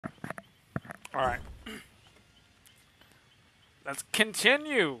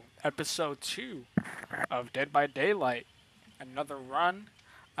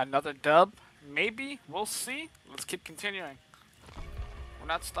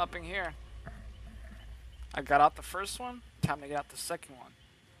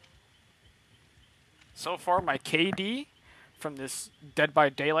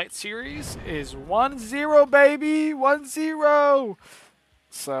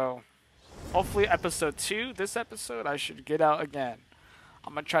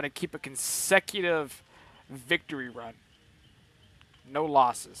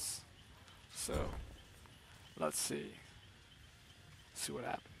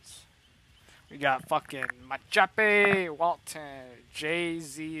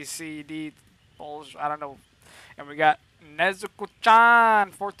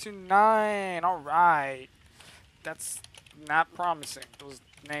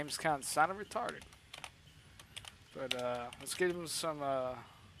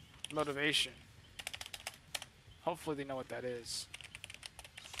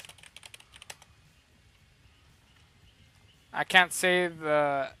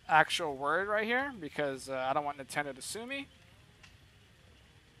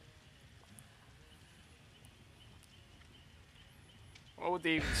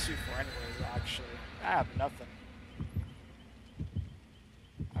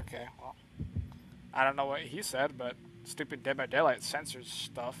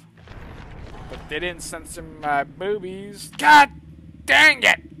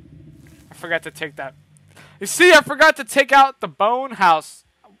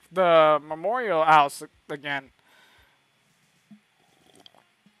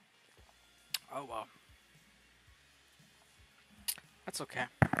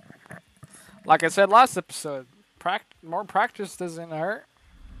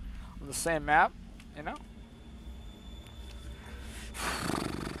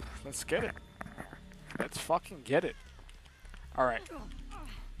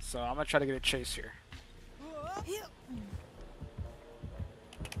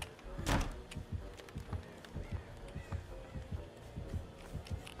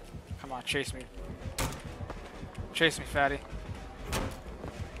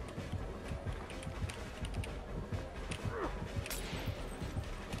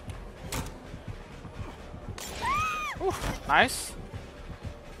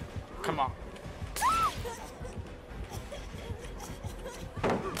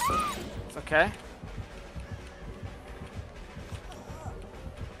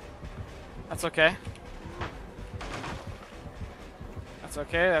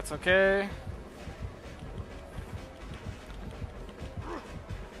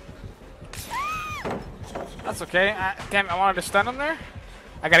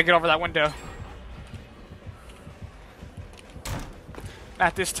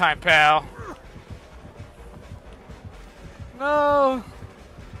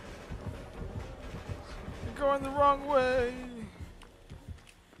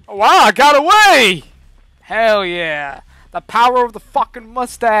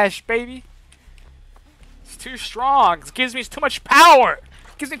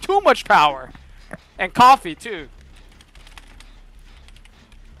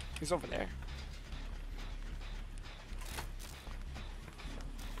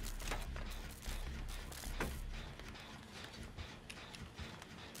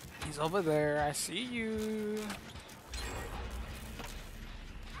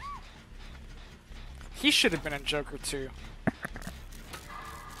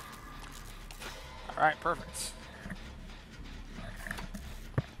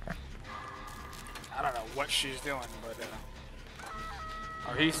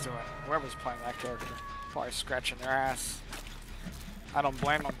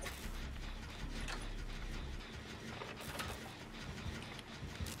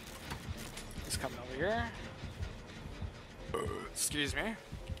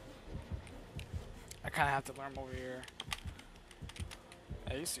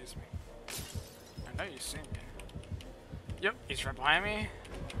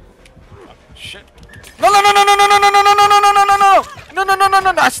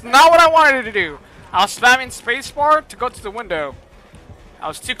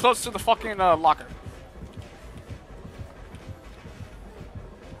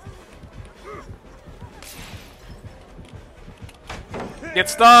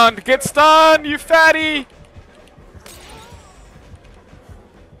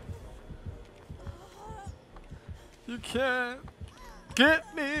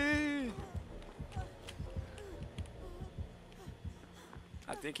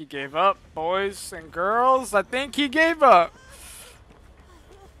think he gave up, boys and girls. I think he gave up.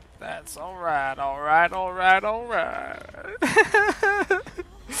 That's alright, alright, alright, alright.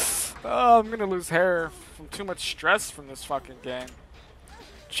 Oh, I'm gonna lose hair from too much stress from this fucking game.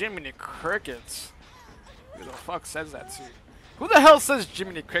 Jiminy Crickets. Who the fuck says that to you? Who the hell says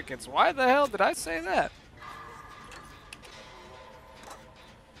Jiminy Crickets? Why the hell did I say that?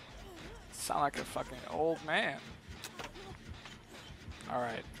 Sound like a fucking old man.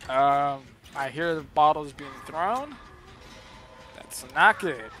 Alright. I hear the bottles being thrown. That's not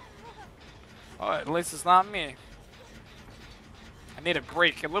good. Oh, at least it's not me. I need a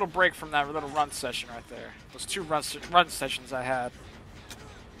break. A little break from that little run session right there. Those 2 run sessions I had.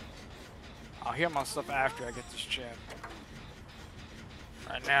 I'll heal myself after I get this gen.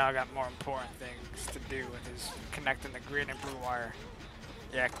 Right now I got more important things to do with his connecting the green and blue wire.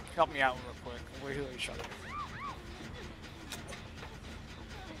 Yeah, help me out real quick. We'll heal each other.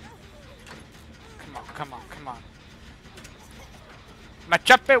 Come on, come on, come on.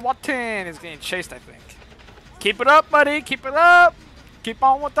 Machape Watton is getting chased, I think. Keep it up, buddy. Keep it up. Keep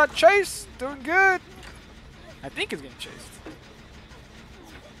on with that chase. Doing good. I think he's getting chased.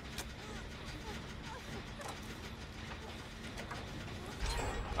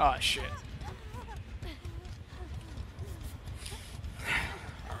 Oh, shit.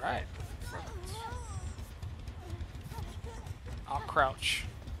 Alright. I'll crouch.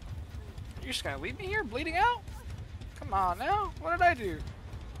 You're just gonna leave me here bleeding out? Come on now. What did I do?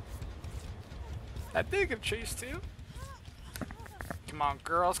 I did get chased too. Come on,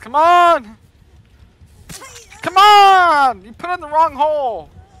 girls. Come on! Come on! You put in the wrong hole.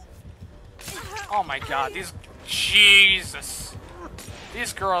 Oh my god. These... Jesus.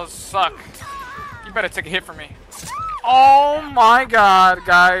 These girls suck. You better take a hit from me. Oh my god,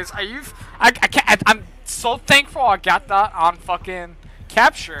 guys. Are you... I can't... I'm so thankful I got that on fucking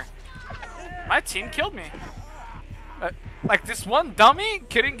capture. My team killed me. Like, this one dummy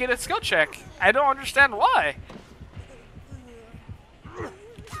couldn't get a skill check. I don't understand why.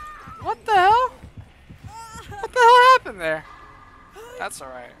 What the hell? What the hell happened there? That's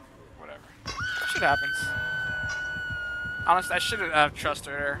alright. Whatever. Shit happens. Honestly, I should have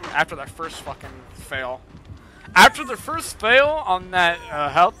trusted her after that first fucking fail. After the first fail on that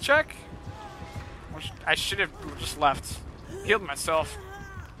health check, I should have just left. Healed myself.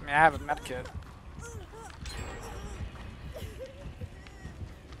 I mean, I have a medkit.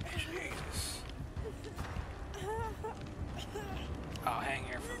 Jesus. I'll hang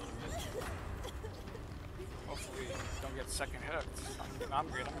here for a little bit. Hopefully, don't get second hooked. I'm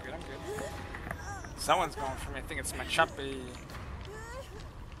good, I'm good, I'm good. Someone's going for me. I think it's my Machape.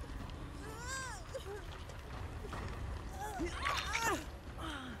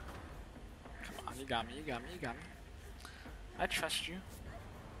 Come on, you got me, you got me, you got me. I trust you.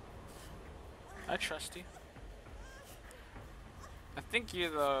 I trust you. I think you're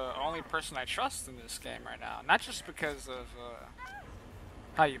the only person I trust in this game right now. Not just because of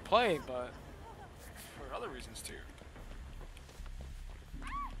how you play, but for other reasons too.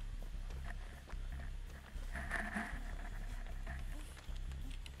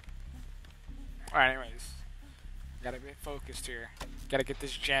 Alright, anyways. Gotta be focused here. Gotta get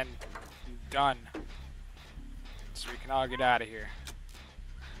this gen done. So we can all get out of here.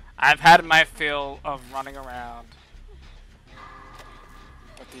 I've had my fill of running around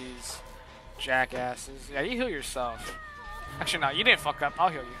with these jackasses. Yeah, you heal yourself. Actually, no, you didn't fuck up. I'll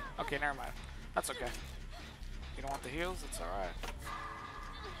heal you. Okay, never mind. That's okay. You don't want the heals? It's alright.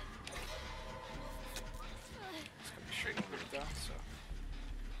 It's gonna be straight over it though, so.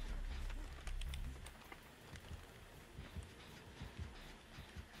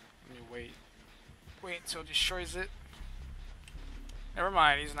 Let me wait. Wait until it destroys it. Never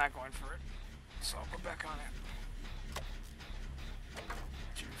mind, he's not going for it. So I'll go back on it.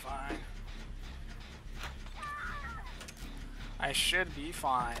 Should be fine. I should be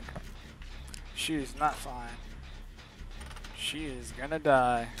fine. She is not fine. She is gonna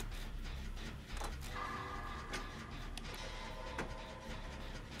die.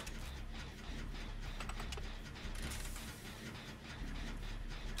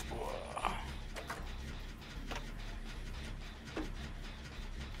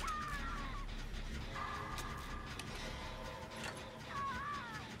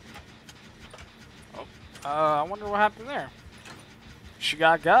 I wonder what happened there. She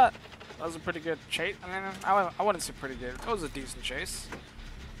got. That was a pretty good chase. I mean, I wouldn't say pretty good. It was a decent chase.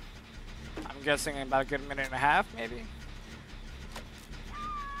 I'm guessing in about a good minute and a half, maybe.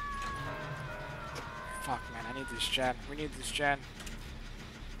 Fuck, man. I need this gen. We need this gen.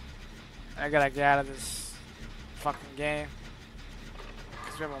 I gotta get out of this fucking game.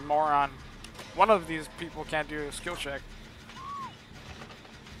 Because we have a moron. One of these people can't do a skill check.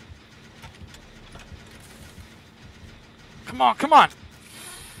 Come on, come on!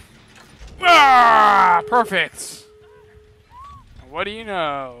 Ah, perfect! What do you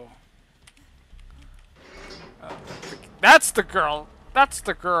know? That's the girl! That's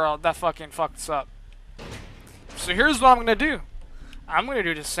the girl that fucking fucks up. So here's what I'm gonna do. I'm gonna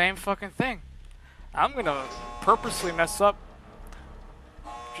do the same fucking thing. I'm gonna purposely mess up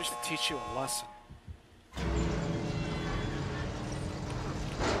just to teach you a lesson.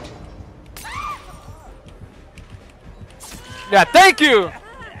 Yeah, thank you!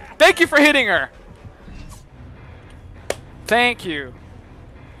 Thank you for hitting her! Thank you.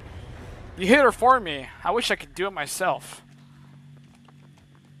 You hit her for me. I wish I could do it myself.